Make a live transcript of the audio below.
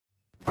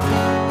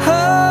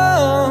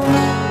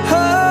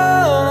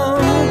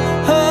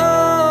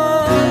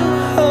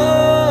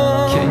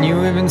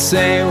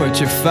say what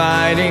you're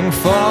fighting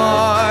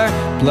for.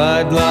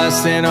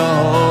 Bloodlust and a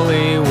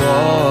holy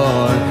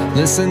war.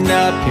 Listen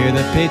up, hear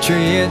the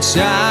patriots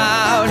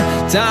shout.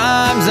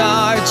 Times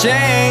are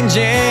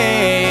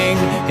changing.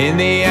 In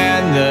the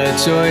end the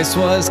choice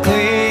was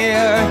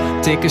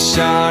clear. Take a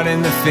shot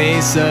in the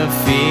face of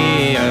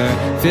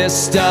fear.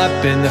 Fist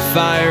up in the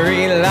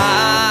fiery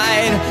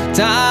light.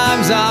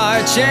 Times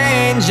are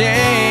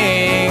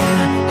changing.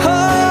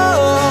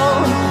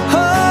 Oh,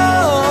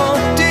 oh,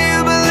 do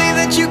you believe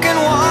that you can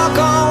walk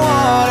on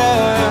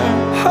water?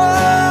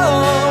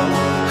 Oh,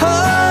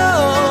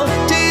 oh,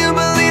 do you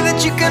believe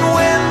that you can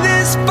win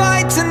this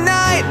fight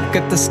tonight? Look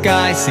at the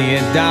sky, see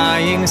a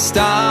dying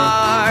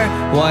star.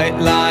 White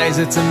lies,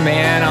 it's a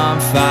man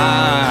on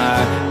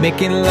fire.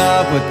 Making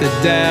love with the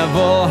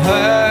devil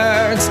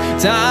hurts.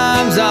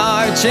 Times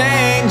are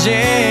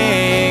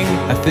changing.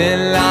 A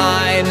thin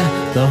line,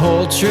 the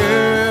whole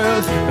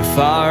truth. The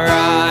far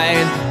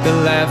right, the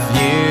left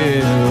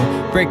view.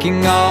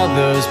 Breaking all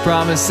those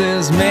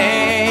promises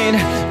made.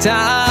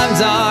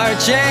 Times are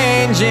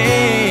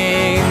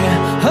changing.